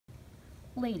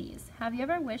Ladies, have you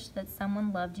ever wished that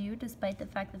someone loved you despite the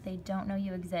fact that they don't know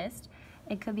you exist?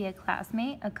 It could be a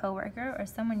classmate, a coworker, or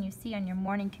someone you see on your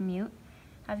morning commute.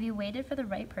 Have you waited for the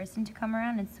right person to come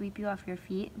around and sweep you off your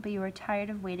feet, but you are tired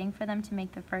of waiting for them to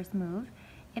make the first move?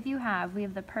 If you have, we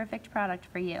have the perfect product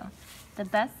for you. The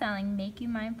best-selling Make You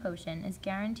Mine potion is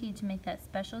guaranteed to make that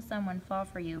special someone fall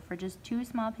for you for just 2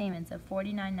 small payments of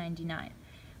 $49.99.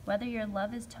 Whether your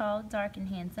love is tall, dark, and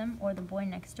handsome, or the boy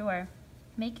next door,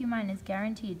 Make You Mine is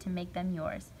guaranteed to make them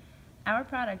yours. Our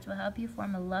product will help you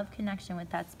form a love connection with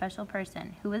that special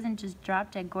person who isn't just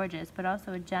drop-dead gorgeous, but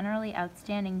also a generally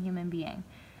outstanding human being.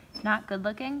 Not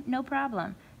good-looking? No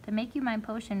problem. The Make You Mine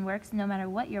potion works no matter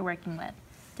what you're working with.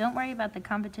 Don't worry about the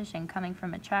competition coming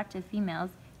from attractive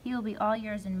females. He will be all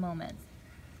yours in moments.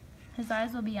 His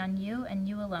eyes will be on you and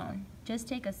you alone. Just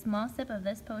take a small sip of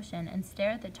this potion and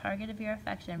stare at the target of your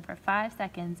affection for 5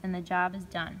 seconds and the job is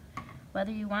done.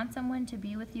 Whether you want someone to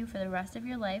be with you for the rest of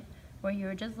your life or you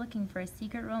are just looking for a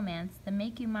secret romance, the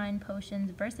Make You Mine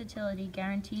potion's versatility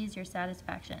guarantees your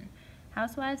satisfaction.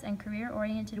 Housewives and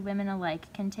career-oriented women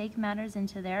alike can take matters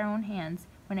into their own hands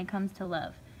when it comes to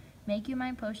love. Make You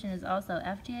Mine potion is also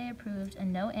FDA approved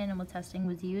and no animal testing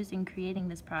was used in creating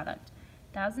this product.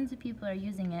 Thousands of people are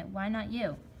using it, why not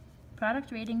you?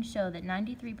 Product ratings show that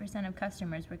 93% of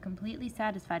customers were completely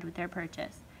satisfied with their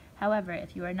purchase. However,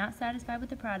 if you are not satisfied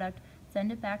with the product,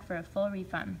 send it back for a full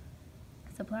refund.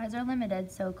 Supplies are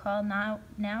limited, so call now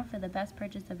for the best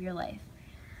purchase of your life.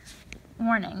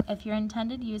 Warning, if your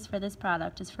intended use for this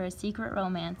product is for a secret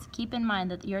romance, keep in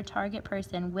mind that your target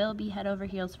person will be head over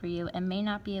heels for you and may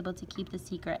not be able to keep the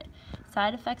secret.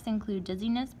 Side effects include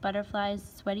dizziness, butterflies,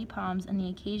 sweaty palms, and the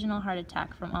occasional heart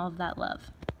attack from all of that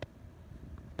love.